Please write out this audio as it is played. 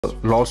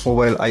Lords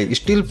Mobile. I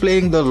still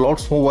playing the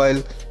Lords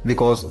Mobile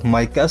because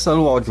my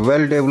castle was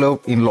well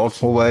developed in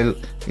Lords Mobile.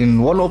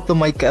 In one of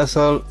my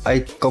castle,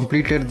 I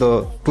completed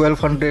the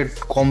 1200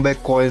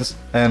 combat coins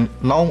and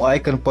now I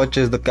can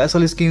purchase the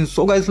castle skin.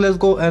 So guys, let's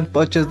go and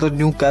purchase the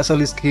new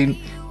castle skin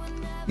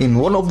in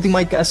one of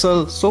my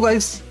castle. So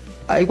guys,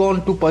 I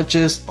want to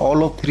purchase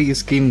all of 3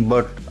 skin,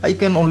 but I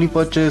can only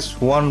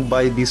purchase one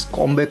by these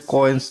combat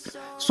coins.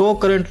 So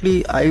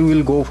currently I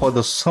will go for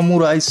the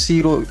Samurai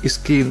Zero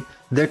skin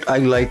that I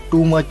like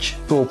too much.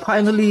 So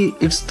finally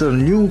it's the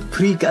new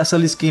free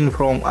castle skin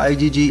from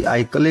IGG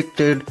I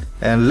collected,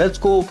 and let's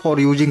go for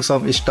using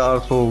some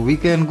stars. So we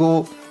can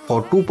go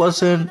for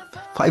 2%,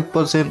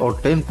 5% or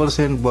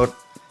 10%, but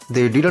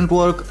they didn't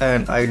work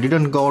and I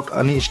didn't got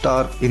any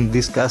star in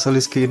this castle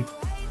skin.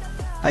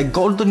 I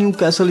got the new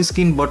castle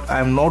skin, but I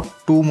am not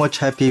too much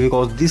happy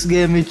because this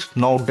game is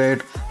now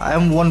dead. I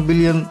am 1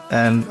 billion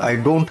and I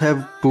don't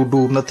have to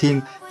do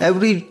nothing.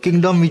 Every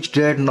kingdom is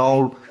dead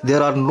now.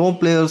 There are no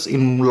players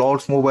in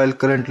Lords Mobile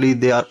currently.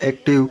 They are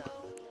active.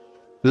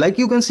 Like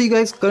you can see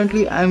guys,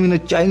 currently I am in a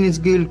Chinese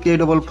guild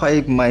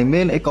K55. My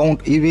main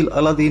account Evil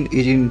Aladdin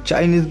is in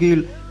Chinese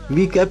guild.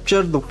 We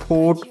captured the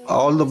fort,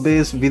 all the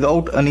base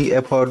without any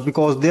effort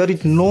because there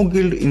is no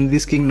guild in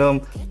this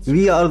kingdom.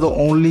 We are the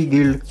only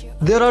guild.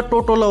 There are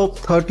total of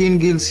 13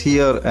 guilds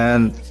here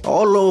and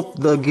all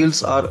of the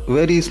guilds are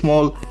very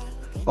small.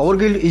 Our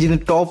guild is in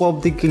the top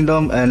of the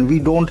kingdom and we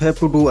don't have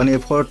to do any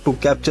effort to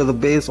capture the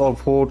base or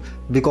fort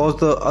because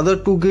the other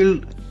 2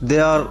 guilds, they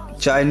are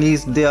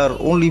Chinese, they are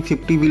only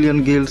 50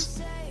 billion guilds.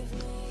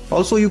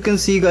 Also you can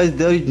see guys,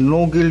 there is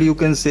no guild, you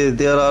can say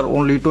there are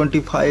only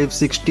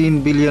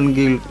 16 billion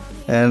guild,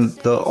 and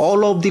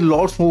all of the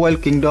Lords Mobile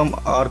kingdom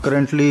are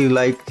currently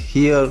like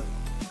here.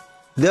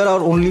 There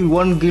are only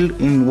one guild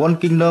in one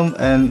kingdom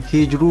and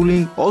he is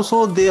ruling.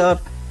 Also they are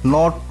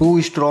not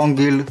too strong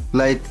guild.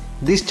 Like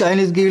this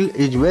Chinese guild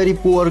is very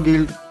poor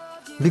guild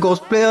because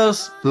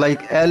players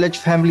like LH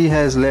family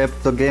has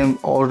left the game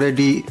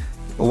already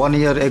 1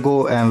 year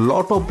ago, and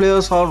lot of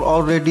players are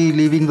already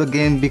leaving the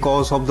game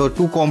because of the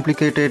too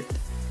complicated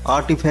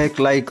artifact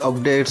like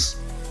updates,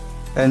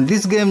 and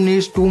this game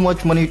needs too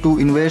much money to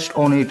invest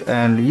on it.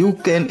 And you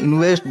can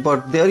invest,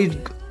 but there is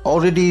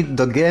already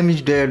the game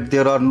is dead.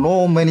 There are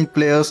no many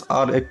players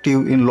are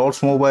active in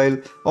Lords Mobile.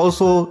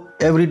 Also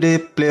everyday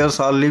players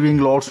are leaving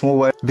Lords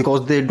Mobile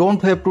because they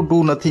don't have to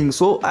do nothing.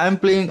 So I am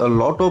playing a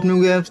lot of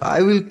new games.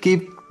 I will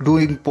keep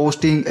doing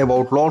posting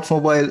about Lords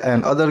Mobile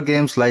and other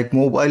games like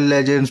Mobile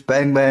Legends,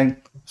 Bang Bang.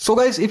 So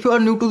guys, if you are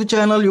new to the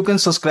channel, you can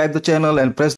subscribe the channel and press